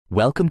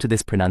Welcome to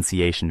this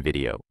pronunciation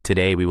video.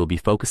 Today we will be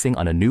focusing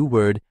on a new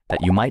word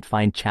that you might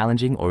find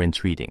challenging or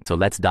intriguing. So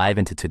let's dive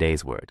into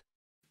today's word.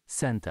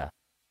 Center,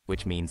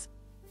 which means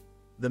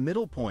the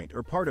middle point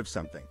or part of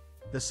something,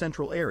 the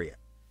central area.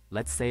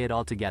 let's say it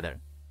all together.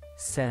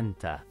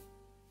 Center.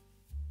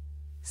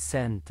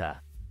 Center.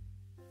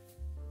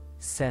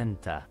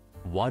 Center.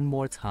 One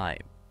more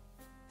time.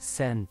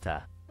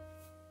 Center.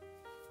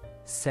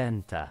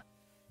 Center.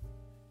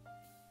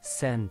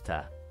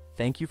 Center.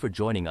 Thank you for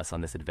joining us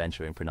on this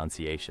adventure in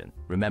pronunciation.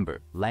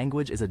 Remember,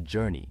 language is a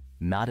journey,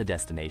 not a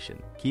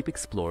destination. Keep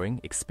exploring,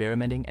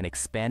 experimenting, and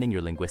expanding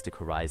your linguistic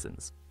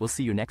horizons. We'll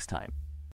see you next time.